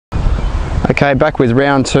Okay, back with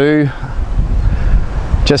round two.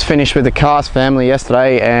 Just finished with the cast family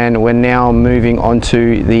yesterday, and we're now moving on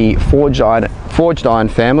to the forged iron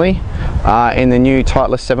family in the new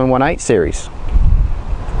Titleist 718 series.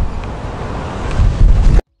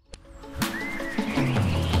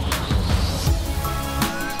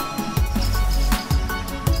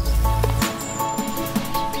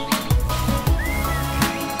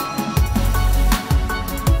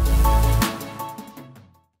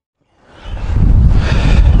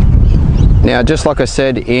 Now, just like I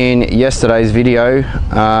said in yesterday's video,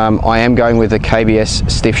 I am going with the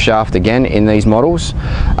KBS stiff shaft again in these models,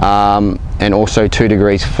 and also 2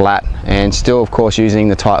 degrees flat, and still of course using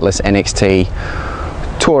the Titleist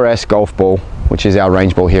NXT Tour S golf ball, which is our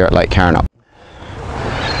range ball here at Lake Karrinyup.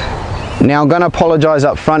 Now I'm going to apologise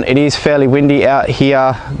up front, it is fairly windy out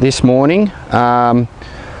here this morning,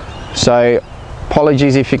 so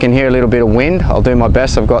apologies if you can hear a little bit of wind. I'll do my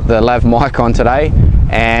best. I've got the Lav Mic on today,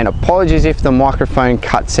 and apologies if the microphone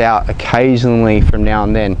cuts out occasionally from now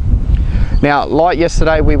and then. Now, like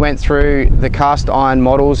yesterday, we went through the cast iron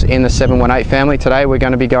models in the 718 family. Today we're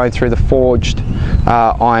going to be going through the forged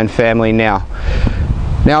iron family now.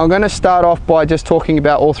 Now I'm going to start off by just talking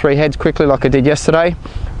about all 3 heads quickly like I did yesterday.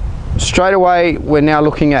 Straight away, we're now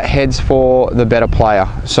looking at heads for the better player.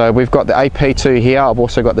 So we've got the Ap2 here, I've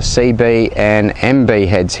also got the CB and MB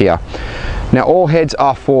heads here. Now all heads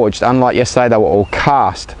are forged, unlike yesterday they were all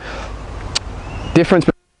cast. Difference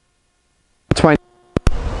between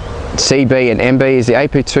CB and MB is the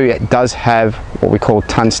Ap2 does have what we call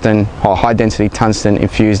tungsten, or high density tungsten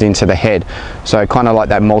infused into the head. So kind of like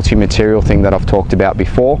that multi-material thing that I've talked about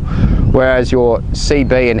before. Whereas your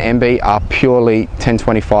CB and MB are purely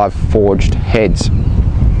 1025 forged heads.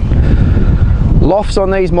 Lofts on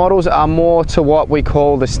these models are more to what we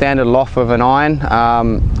call the standard loft of an iron,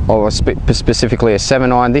 or specifically a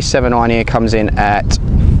 7 iron. This 7 iron here comes in at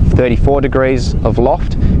 34 degrees of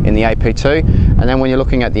loft in the Ap2, and then when you're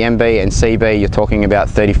looking at the MB and CB, you're talking about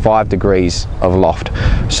 35 degrees of loft.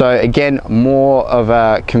 So again, more of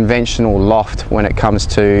a conventional loft when it comes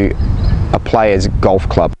to a player's golf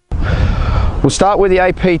club. We'll start with the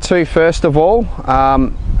Ap2 first of all.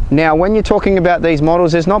 Now when you're talking about these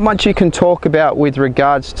models, there's not much you can talk about with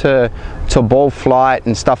regards to ball flight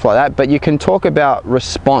and stuff like that, but you can talk about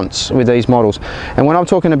response with these models. And when I'm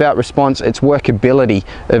talking about response, it's workability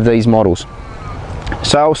of these models.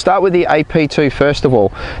 So I'll start with the Ap2 first of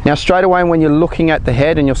all. Now straight away when you're looking at the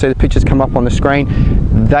head, and you'll see the pictures come up on the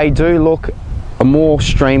screen, they do look more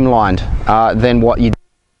streamlined than what you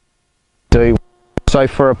do. So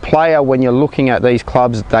for a player, when you're looking at these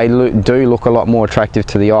clubs, they do look a lot more attractive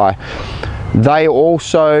to the eye. They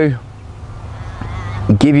also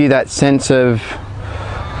give you that sense of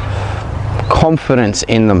confidence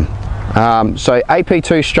in them. So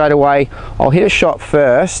Ap2 straight away, I'll hit a shot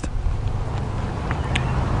first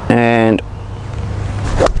and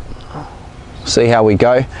see how we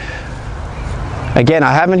go. Again,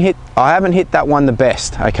 I haven't hit that one the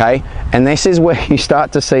best, okay? And this is where you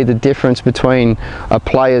start to see the difference between a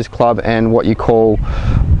player's club and what you call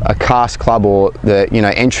a cast club, or the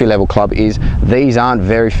entry-level club. Is these aren't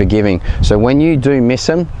very forgiving. So when you do miss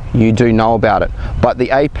them, you do know about it. But the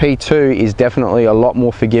Ap2 is definitely a lot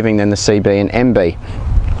more forgiving than the CB and MB.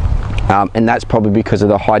 And that's probably because of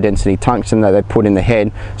the high density tungsten that they put in the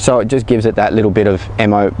head, so it just gives it that little bit of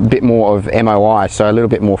bit more of MOI, so a little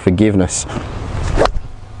bit more forgiveness.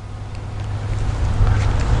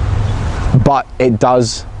 But it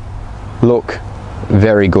does look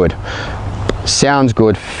very good, sounds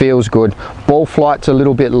good, feels good. Ball flight's a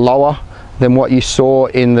little bit lower than what you saw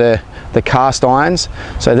in the cast irons,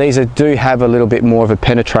 so these do have a little bit more of a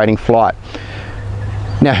penetrating flight.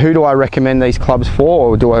 Now, who do I recommend these clubs for,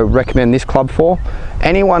 or do I recommend this club for?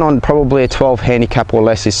 Anyone on probably a 12 handicap or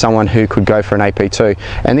less is someone who could go for an Ap2.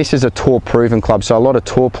 And this is a tour proven club, so a lot of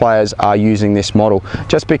tour players are using this model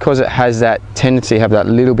just because it has that tendency to have that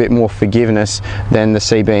little bit more forgiveness than the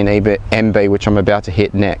CB and MB, which I'm about to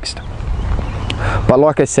hit next. But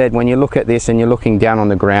like I said, when you look at this and you're looking down on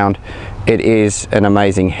the ground, it is an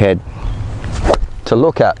amazing head to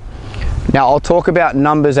look at. Now I'll talk about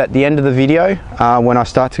numbers at the end of the video when I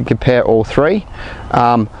start to compare all 3.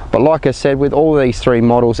 But like I said, with all these 3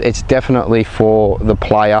 models, it's definitely for the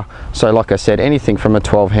player. So like I said, anything from a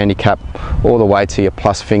 12 handicap all the way to your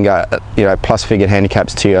plus figured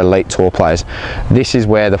handicaps to your elite tour players. This is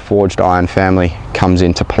where the forged iron family comes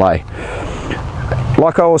into play.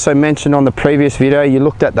 Like I also mentioned on the previous video, you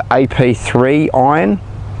looked at the Ap3 iron.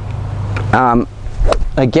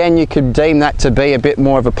 Again, you could deem that to be a bit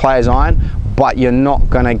more of a player's iron, but you're not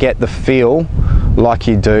going to get the feel like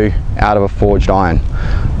you do out of a forged iron.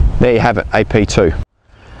 there you have it, Ap2.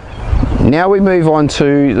 Now we move on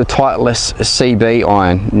to the Titleist CB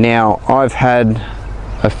iron. Now I've had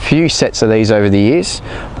a few sets of these over the years,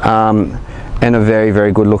 and a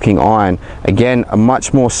very good looking iron. Again, a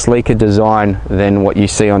much more sleeker design than what you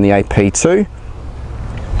see on the Ap2,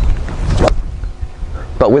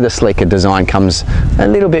 but with a sleeker design comes a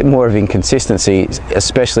little bit more of inconsistency,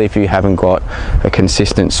 especially if you haven't got a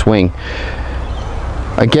consistent swing.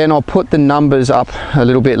 Again, I'll put the numbers up a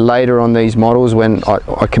little bit later on these models when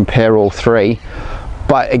I compare all three.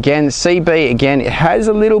 But again, CB, again, it has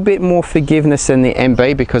a little bit more forgiveness than the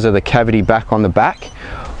MB because of the cavity back on the back,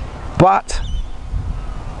 but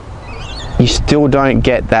you still don't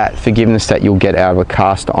get that forgiveness that you'll get out of a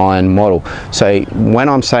cast iron model. So when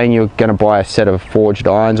I'm saying you're going to buy a set of forged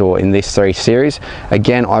irons, or in this 3 series,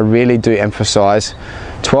 again, I really do emphasize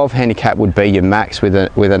 12 handicap would be your max with an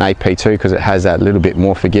Ap2 because it has that little bit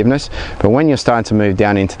more forgiveness. But when you're starting to move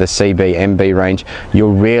down into the CB, MB range, you're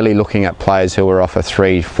really looking at players who are off a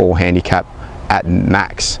 3-4 handicap at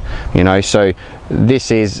max, you know. So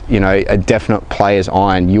this is, you know, a definite player's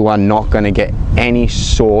iron. You are not going to get any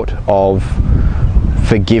sort of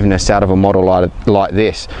forgiveness out of a model like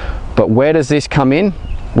this. But where does this come in?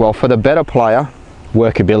 Well, for the better player,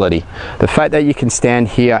 workability. The fact that you can stand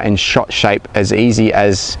here and shot shape as easy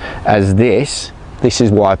as this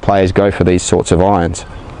is why players go for these sorts of irons.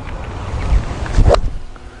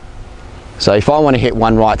 So if I want to hit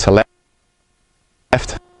one right to left,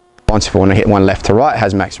 if I want to hit one left to right, it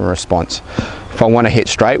has maximum response. If I want to hit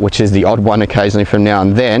straight, which is the odd one occasionally from now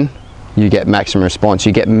and then, you get maximum response,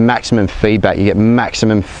 you get maximum feedback, you get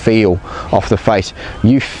maximum feel off the face.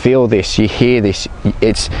 You feel this, you hear this.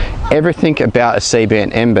 It's everything about a CB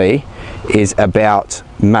and MB is about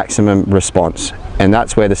maximum response, and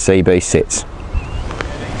that's where the CB sits.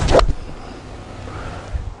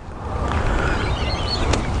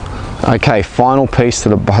 Okay, final piece to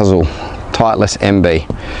the puzzle, Titleist MB.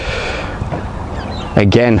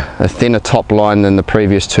 Again, a thinner top line than the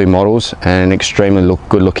previous 2 models and an extremely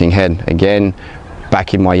good looking head. Again,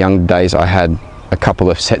 back in my young days I had a couple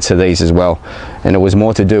of sets of these as well, and it was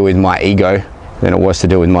more to do with my ego than it was to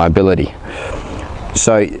do with my ability.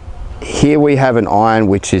 So here we have an iron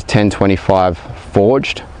which is 1025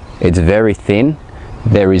 forged. It's very thin.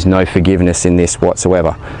 There is no forgiveness in this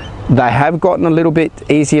whatsoever. They have gotten a little bit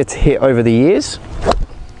easier to hit over the years,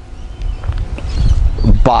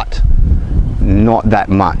 but not that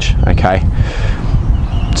much. Okay,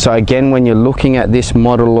 so again, when you're looking at this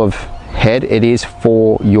model of head, it is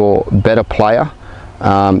for your better player.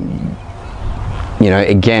 You know,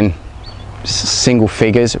 again, single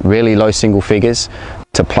figures, really low single figures,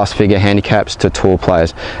 to plus figure handicaps, to tour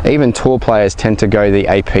players. Even tour players tend to go the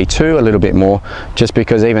Ap2 a little bit more, just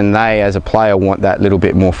because even they as a player want that little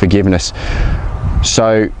bit more forgiveness.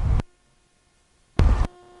 So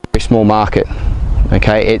very small market.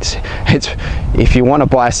 Okay, it's if you want to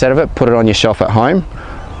buy a set of it, put it on your shelf at home,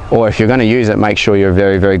 or if you're going to use it, make sure you're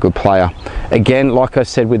a very good player. Again, like I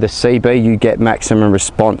said, with the CB, you get maximum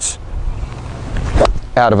response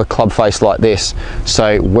out of a club face like this.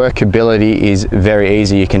 So workability is very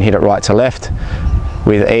easy. You can hit it right to left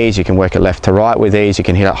with ease, you can work it left to right with ease, you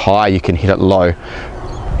can hit it high, you can hit it low,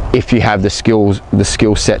 if you have the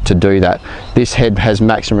skill set to do that. This head has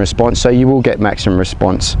maximum response, so you will get maximum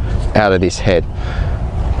response out of this head.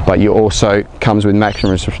 But you also comes with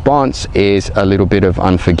maximum response is a little bit of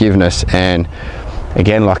unforgiveness, and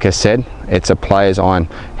again, like I said, it's a player's iron.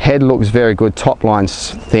 Head looks very good, top line's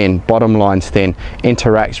thin, bottom line's thin,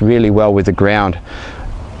 interacts really well with the ground.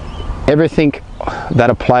 Everything that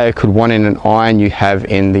a player could want in an iron you have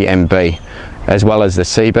in the MB, as well as the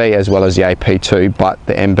CB, as well as the Ap2, but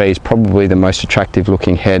the MB is probably the most attractive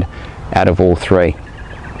looking head out of all 3.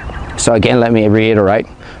 So again, let me reiterate,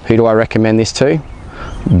 who do I recommend this to?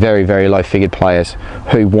 Very low figured players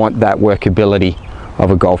who want that workability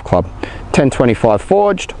of a golf club. 1025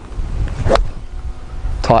 forged,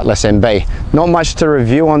 Titleist MB. Not much to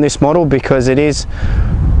review on this model because it is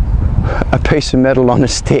a piece of metal on a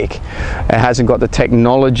stick. It hasn't got the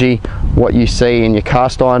technology what you see in your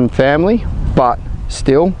cast iron family, but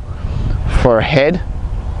still, for a head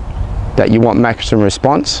that you want maximum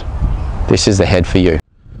response, this is the head for you.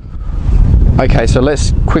 Okay, so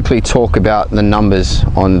let's quickly talk about the numbers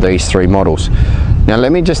on these 3 models. Now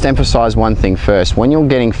let me just emphasize one thing first. When you're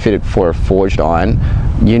getting fitted for a forged iron,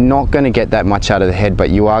 you're not going to get that much out of the head,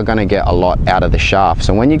 but you are going to get a lot out of the shaft.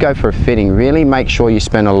 So when you go for a fitting, really make sure you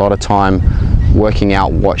spend a lot of time working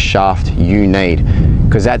out what shaft you need,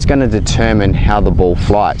 because that's going to determine how the ball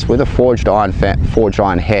flies. With a forged iron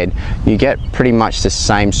head, you get pretty much the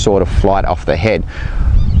same sort of flight off the head.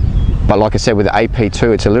 But like I said, with the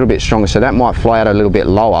Ap2 it's a little bit stronger, so that might fly out a little bit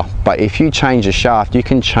lower. But if you change the shaft, you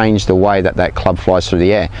can change the way that that club flies through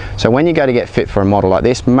the air. So when you go to get fit for a model like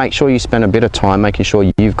this, make sure you spend a bit of time making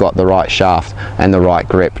sure you've got the right shaft and the right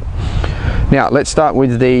grip. Now let's start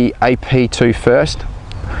with the Ap2 first.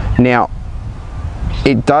 Now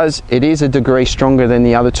it is a degree stronger than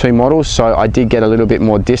the other two models, so I did get a little bit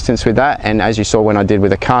more distance with that, and as you saw when I did with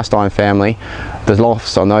the cast iron family, the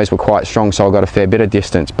lofts on those were quite strong, so I got a fair bit of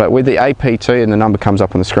distance. But with the Ap2, and the number comes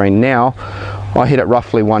up on the screen now, I hit it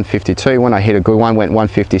roughly 152. When I hit a good one, went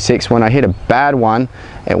 156. When I hit a bad one,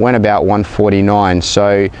 it went about 149.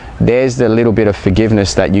 So there's the little bit of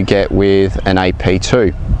forgiveness that you get with an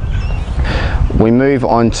Ap2. We move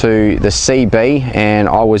on to the CB, and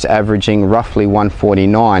I was averaging roughly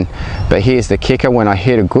 149. But here's the kicker: when I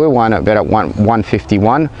hit a good one, about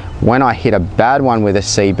 151. When I hit a bad one with a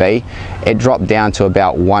CB, it dropped down to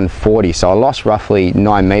about 140. So I lost roughly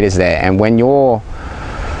 9 meters there. And when you're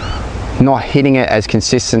not hitting it as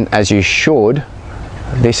consistent as you should,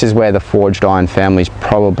 this is where the forged iron family is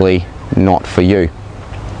probably not for you.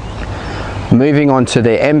 Moving on to the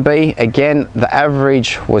MB, again the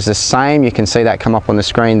average was the same. You can see that come up on the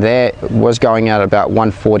screen there. It was going out about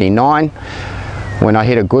 149. When I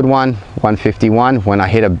hit a good one, 151. When I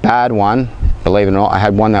hit a bad one, believe it or not, I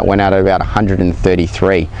had one that went out at about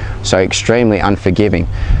 133. So extremely unforgiving.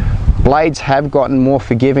 Blades have gotten more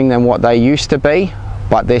forgiving than what they used to be,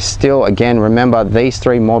 but they're still, again, remember, these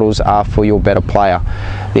three models are for your better player.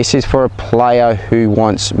 This is for a player who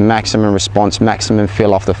wants maximum response, maximum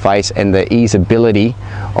feel off the face, and the easeability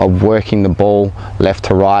of working the ball left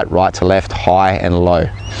to right, right to left, high and low.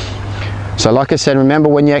 So like I said, remember,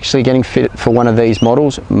 when you're actually getting fit for one of these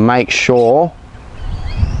models, make sure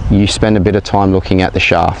you spend a bit of time looking at the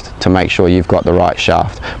shaft to make sure you've got the right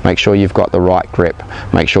shaft, make sure you've got the right grip,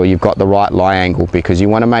 make sure you've got the right lie angle, because you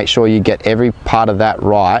want to make sure you get every part of that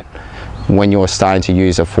right when you're starting to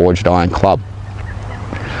use a forged iron club.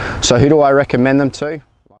 So who do I recommend them to?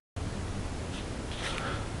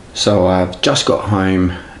 So I've just got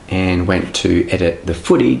home and went to edit the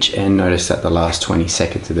footage and noticed that the last 20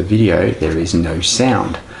 seconds of the video there is no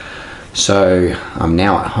sound. So I'm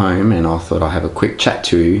now at home, and I thought I'd have a quick chat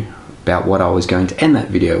to you about what I was going to end that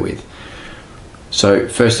video with. So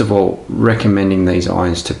first of all, recommending these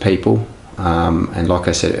irons to people, and like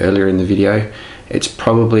I said earlier in the video, it's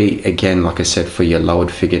probably, again, like I said, for your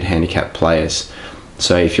lowered figured handicap players.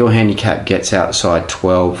 So if your handicap gets outside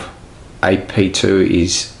 12, Ap2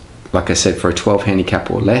 is, like I said, for a 12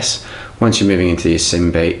 handicap or less. Once you're moving into your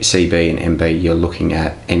CB and MB, you're looking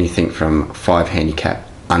at anything from 5 handicap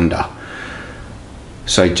under.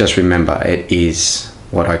 So just remember, it is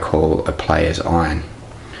what I call a player's iron.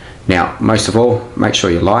 Now, most of all, make sure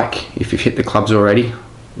you like. If you've hit the clubs already,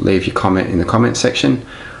 leave your comment in the comment section.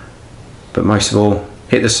 But most of all,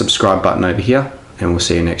 hit the subscribe button over here, and we'll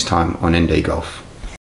see you next time on ND Golf.